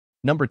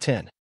Number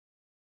 10.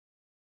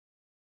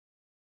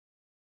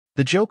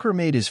 The Joker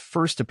made his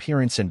first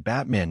appearance in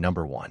Batman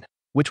 #1,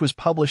 which was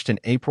published in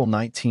April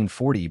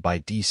 1940 by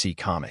DC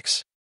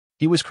Comics.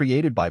 He was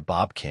created by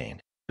Bob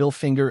Kane, Bill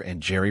Finger,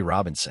 and Jerry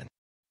Robinson.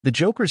 The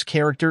Joker's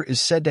character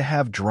is said to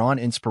have drawn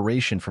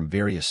inspiration from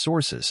various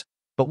sources,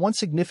 but one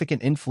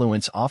significant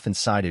influence often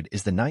cited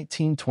is the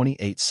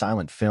 1928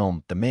 silent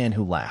film The Man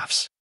Who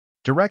Laughs.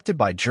 Directed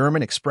by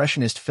German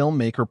expressionist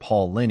filmmaker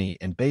Paul Linney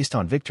and based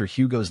on Victor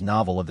Hugo's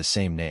novel of the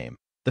same name,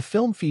 the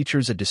film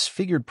features a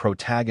disfigured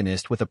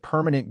protagonist with a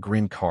permanent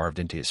grin carved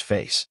into his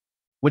face,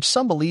 which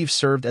some believe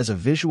served as a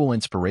visual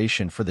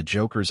inspiration for the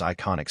Joker's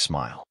iconic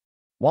smile.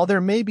 While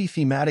there may be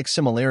thematic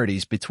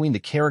similarities between the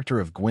character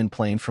of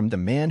Gwynplaine from The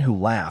Man Who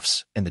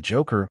Laughs and the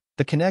Joker,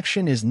 the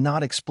connection is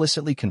not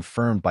explicitly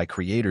confirmed by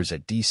creators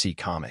at DC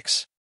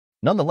Comics.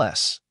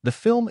 Nonetheless, the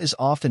film is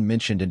often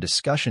mentioned in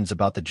discussions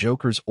about the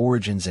Joker's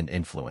origins and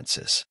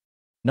influences.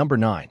 Number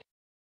 9.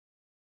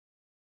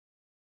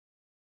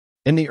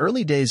 In the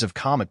early days of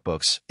comic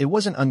books, it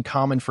wasn't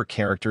uncommon for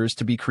characters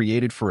to be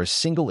created for a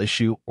single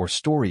issue or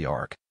story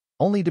arc,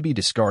 only to be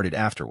discarded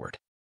afterward.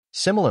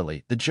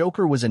 Similarly, the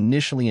Joker was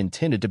initially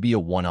intended to be a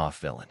one-off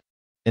villain.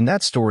 In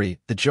that story,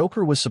 the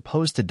Joker was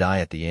supposed to die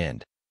at the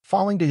end,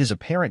 falling to his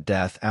apparent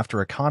death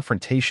after a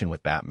confrontation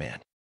with Batman.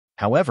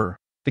 However,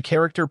 the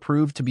character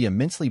proved to be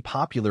immensely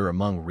popular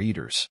among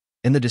readers,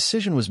 and the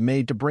decision was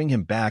made to bring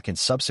him back in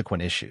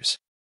subsequent issues.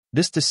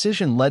 This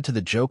decision led to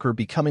the Joker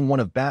becoming one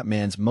of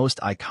Batman's most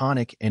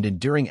iconic and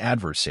enduring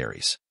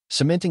adversaries,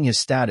 cementing his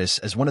status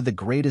as one of the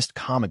greatest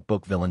comic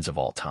book villains of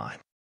all time.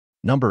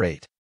 Number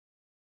 8.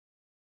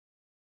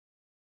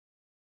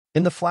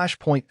 In the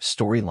Flashpoint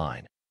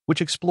storyline,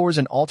 which explores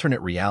an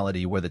alternate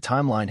reality where the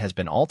timeline has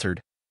been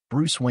altered,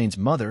 Bruce Wayne's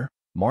mother,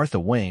 Martha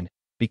Wayne,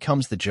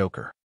 becomes the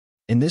Joker.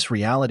 In this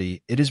reality,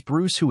 it is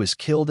Bruce who is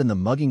killed in the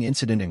mugging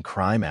incident in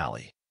Crime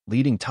Alley,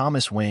 leading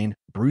Thomas Wayne,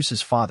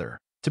 Bruce's father,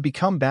 to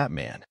become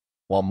Batman,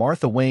 while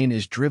Martha Wayne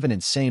is driven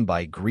insane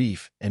by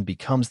grief and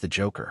becomes the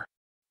Joker.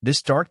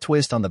 This dark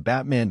twist on the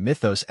Batman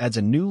mythos adds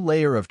a new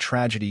layer of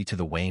tragedy to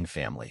the Wayne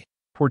family,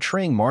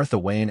 portraying Martha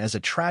Wayne as a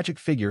tragic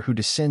figure who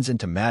descends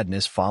into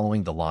madness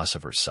following the loss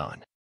of her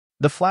son.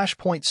 The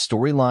Flashpoint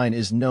storyline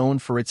is known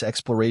for its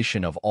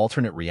exploration of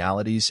alternate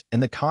realities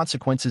and the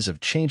consequences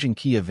of changing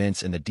key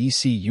events in the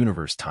DC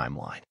Universe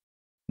timeline.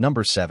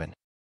 Number 7.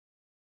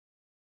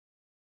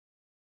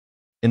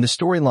 In the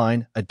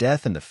storyline, A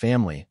Death in the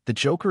Family, the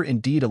Joker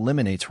indeed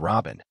eliminates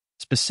Robin,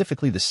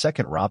 specifically the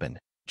second Robin,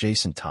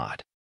 Jason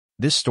Todd.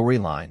 This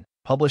storyline,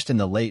 published in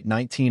the late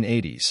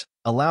 1980s,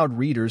 allowed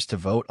readers to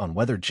vote on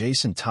whether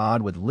Jason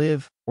Todd would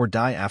live or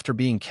die after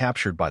being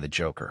captured by the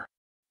Joker.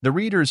 The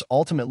readers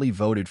ultimately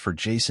voted for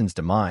Jason's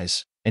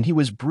demise, and he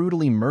was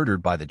brutally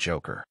murdered by the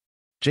Joker.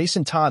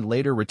 Jason Todd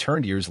later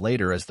returned years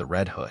later as the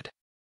Red Hood.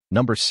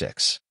 Number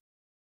 6.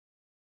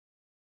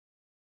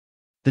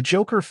 The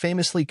Joker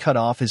famously cut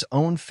off his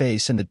own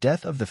face in the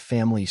Death of the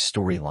Family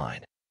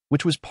storyline,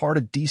 which was part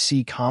of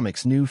DC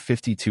Comics' New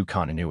 52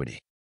 continuity.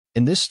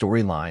 In this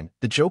storyline,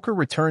 the Joker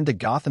returned to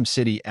Gotham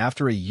City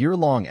after a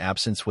year-long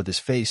absence with his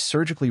face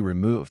surgically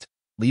removed,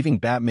 leaving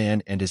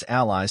Batman and his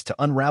allies to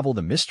unravel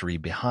the mystery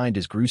behind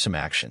his gruesome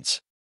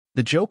actions.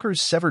 The Joker's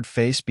severed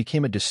face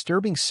became a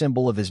disturbing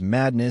symbol of his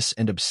madness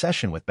and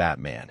obsession with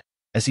Batman,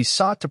 as he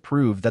sought to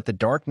prove that the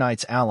Dark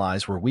Knight's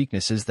allies were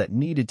weaknesses that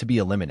needed to be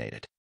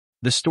eliminated.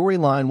 The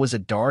storyline was a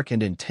dark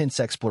and intense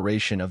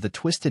exploration of the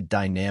twisted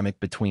dynamic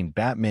between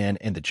Batman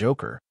and the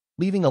Joker,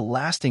 leaving a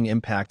lasting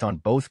impact on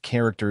both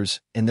characters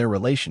and their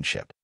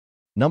relationship.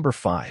 Number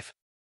 5.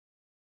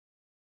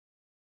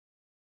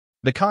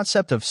 The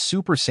concept of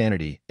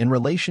supersanity in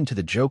relation to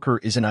the Joker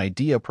is an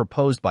idea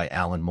proposed by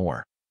Alan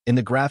Moore in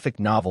the graphic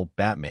novel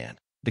Batman,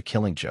 The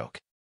Killing Joke.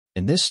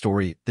 In this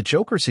story, the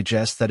Joker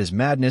suggests that his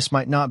madness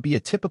might not be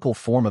a typical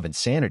form of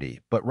insanity,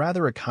 but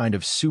rather a kind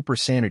of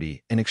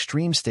supersanity, an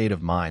extreme state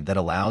of mind that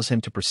allows him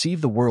to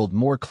perceive the world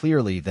more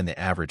clearly than the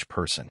average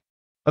person.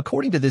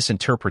 According to this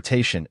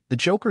interpretation, the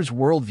Joker's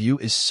worldview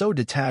is so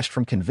detached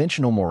from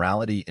conventional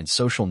morality and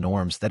social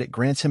norms that it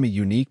grants him a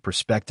unique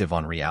perspective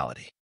on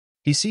reality.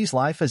 He sees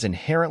life as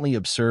inherently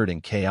absurd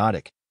and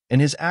chaotic,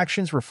 and his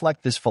actions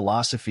reflect this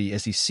philosophy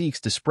as he seeks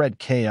to spread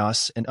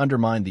chaos and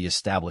undermine the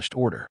established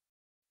order.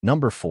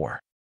 Number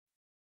 4.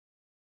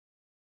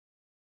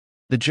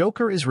 The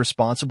Joker is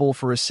responsible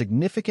for a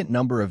significant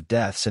number of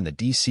deaths in the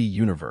DC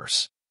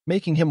Universe,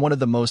 making him one of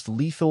the most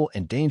lethal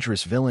and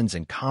dangerous villains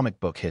in comic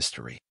book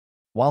history.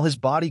 While his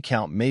body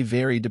count may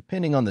vary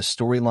depending on the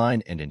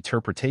storyline and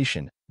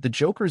interpretation, the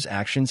Joker's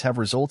actions have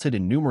resulted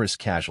in numerous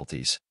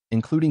casualties,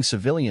 including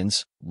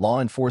civilians,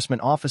 law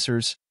enforcement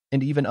officers,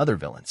 and even other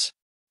villains.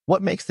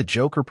 What makes the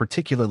Joker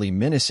particularly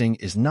menacing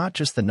is not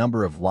just the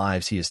number of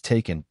lives he has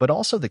taken, but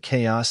also the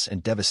chaos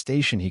and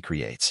devastation he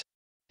creates.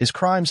 His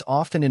crimes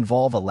often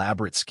involve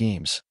elaborate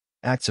schemes,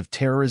 acts of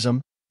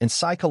terrorism, and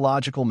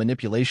psychological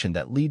manipulation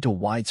that lead to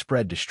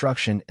widespread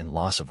destruction and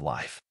loss of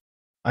life.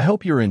 I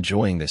hope you're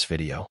enjoying this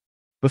video.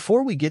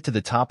 Before we get to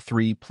the top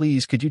 3,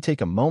 please could you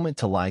take a moment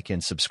to like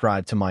and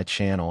subscribe to my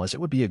channel, as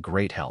it would be a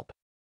great help.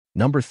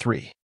 Number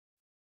 3.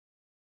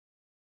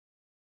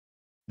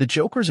 The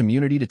Joker's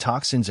immunity to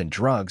toxins and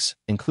drugs,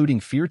 including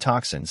fear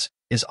toxins,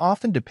 is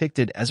often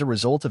depicted as a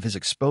result of his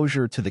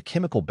exposure to the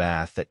chemical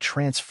bath that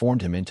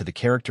transformed him into the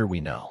character we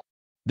know.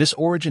 This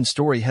origin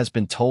story has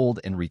been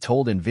told and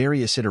retold in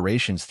various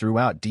iterations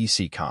throughout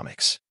DC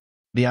Comics.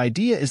 The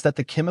idea is that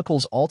the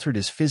chemicals altered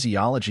his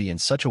physiology in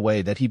such a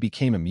way that he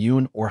became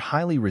immune or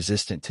highly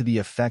resistant to the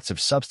effects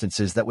of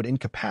substances that would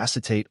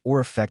incapacitate or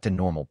affect a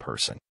normal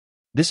person.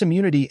 This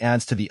immunity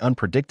adds to the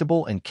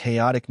unpredictable and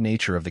chaotic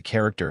nature of the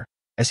character,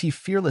 as he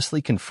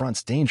fearlessly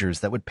confronts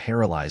dangers that would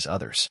paralyze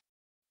others.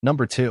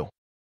 Number 2.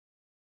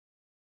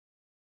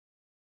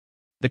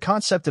 The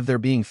concept of there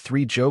being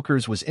 3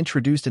 Jokers was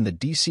introduced in the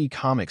DC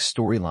Comics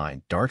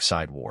storyline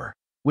Darkseid War,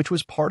 which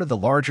was part of the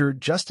larger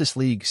Justice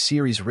League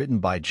series written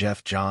by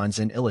Geoff Johns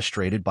and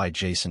illustrated by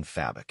Jason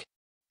Fabok.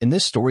 In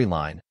this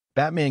storyline,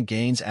 Batman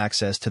gains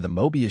access to the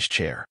Mobius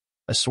chair,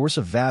 a source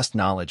of vast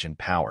knowledge and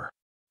power.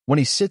 When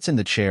he sits in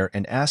the chair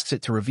and asks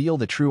it to reveal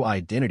the true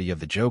identity of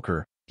the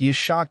Joker, he is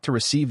shocked to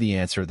receive the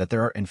answer that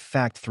there are in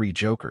fact 3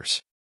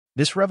 Jokers.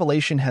 This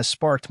revelation has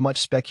sparked much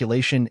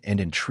speculation and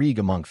intrigue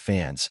among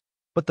fans,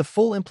 but the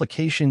full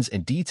implications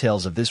and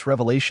details of this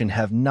revelation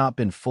have not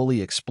been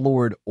fully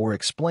explored or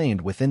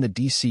explained within the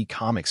DC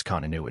Comics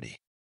continuity.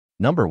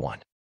 Number 1.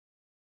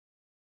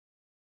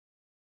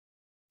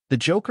 The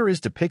Joker is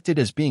depicted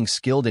as being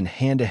skilled in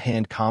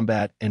hand-to-hand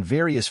combat and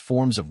various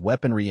forms of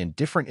weaponry in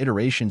different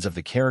iterations of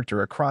the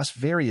character across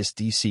various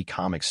DC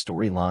Comics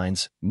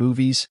storylines,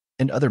 movies,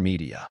 and other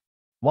media.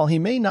 While he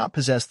may not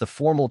possess the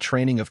formal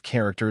training of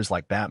characters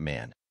like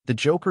Batman, the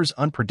Joker's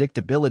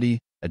unpredictability,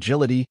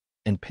 agility,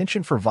 and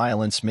penchant for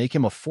violence make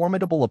him a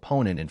formidable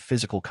opponent in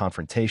physical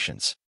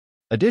confrontations.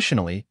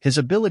 Additionally, his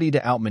ability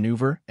to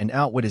outmaneuver and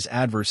outwit his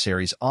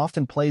adversaries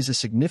often plays a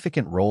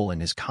significant role in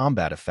his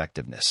combat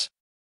effectiveness.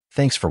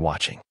 Thanks for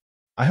watching.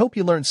 I hope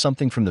you learned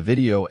something from the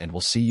video and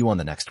we'll see you on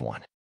the next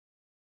one.